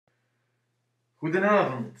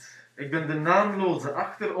Goedenavond, ik ben de naamloze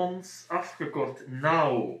achter ons, afgekort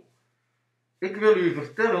NAO. Ik wil u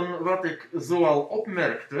vertellen wat ik zoal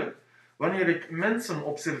opmerkte wanneer ik mensen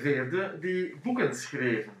observeerde die boeken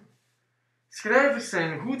schreven. Schrijvers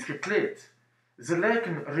zijn goed gekleed. Ze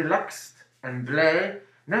lijken relaxed en blij,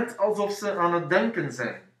 net alsof ze aan het denken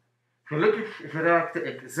zijn. Gelukkig geraakte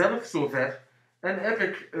ik zelf zover en heb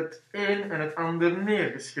ik het een en het ander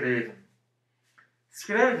neergeschreven.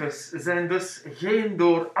 Schrijvers zijn dus geen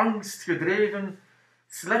door angst gedreven,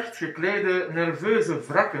 slecht geklede, nerveuze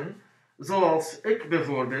wrakken, zoals ik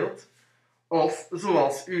bijvoorbeeld, of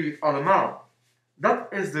zoals u allemaal. Dat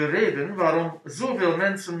is de reden waarom zoveel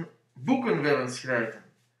mensen boeken willen schrijven.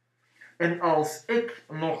 En als ik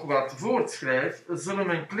nog wat voortschrijf, zullen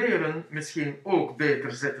mijn kleren misschien ook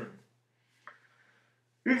beter zitten.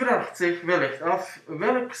 U vraagt zich wellicht af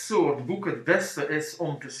welk soort boek het beste is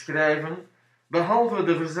om te schrijven, behalve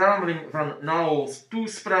de verzameling van Nao's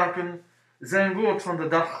toespraken, zijn woord van de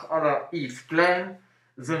dag à la Yves Klein,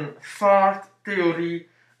 zijn vaarttheorie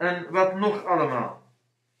en wat nog allemaal.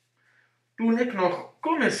 Toen ik nog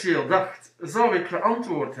commercieel dacht, zou ik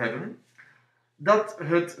geantwoord hebben dat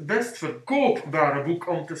het best verkoopbare boek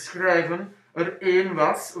om te schrijven er één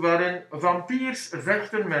was waarin vampiers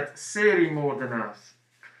vechten met seriemoordenaars.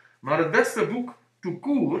 Maar het beste boek, tout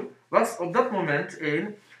court, was op dat moment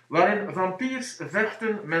één waarin vampiers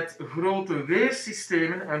vechten met grote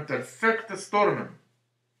weersystemen en perfecte stormen.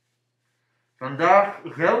 Vandaag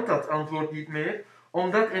geldt dat antwoord niet meer,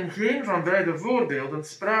 omdat in geen van beide voorbeelden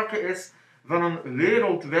sprake is van een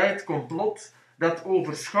wereldwijd complot dat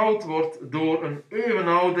overschouwd wordt door een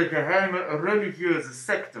eeuwenoude geheime religieuze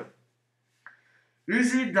secte. U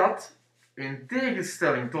ziet dat, in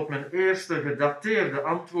tegenstelling tot mijn eerste gedateerde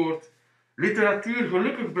antwoord, literatuur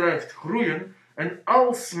gelukkig blijft groeien en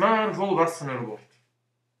alsmaar volwassener wordt.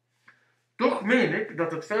 Toch meen ik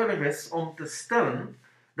dat het veilig is om te stellen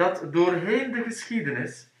dat doorheen de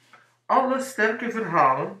geschiedenis alle sterke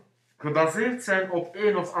verhalen gebaseerd zijn op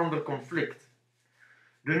een of ander conflict.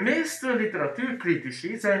 De meeste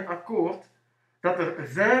literatuurcritici zijn akkoord dat er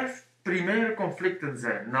 5 primaire conflicten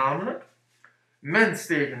zijn, namelijk mens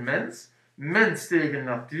tegen mens, mens tegen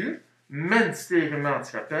natuur, mens tegen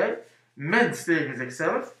maatschappij, mens tegen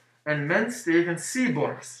zichzelf en mens tegen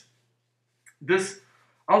cyborgs. Dus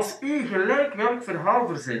als u gelijk welk verhaal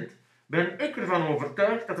verzint, ben ik ervan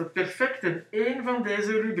overtuigd dat het perfect in één van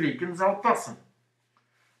deze rubrieken zal passen.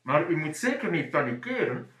 Maar u moet zeker niet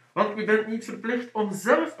panikeren, want u bent niet verplicht om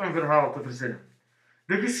zelf een verhaal te verzinnen.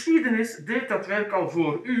 De geschiedenis deed dat werk al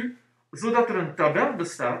voor u, zodat er een tabel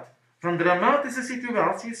bestaat van dramatische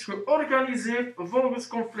situaties georganiseerd volgens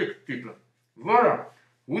conflicttype. Voilà,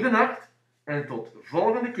 goedenacht en tot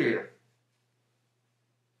volgende keer.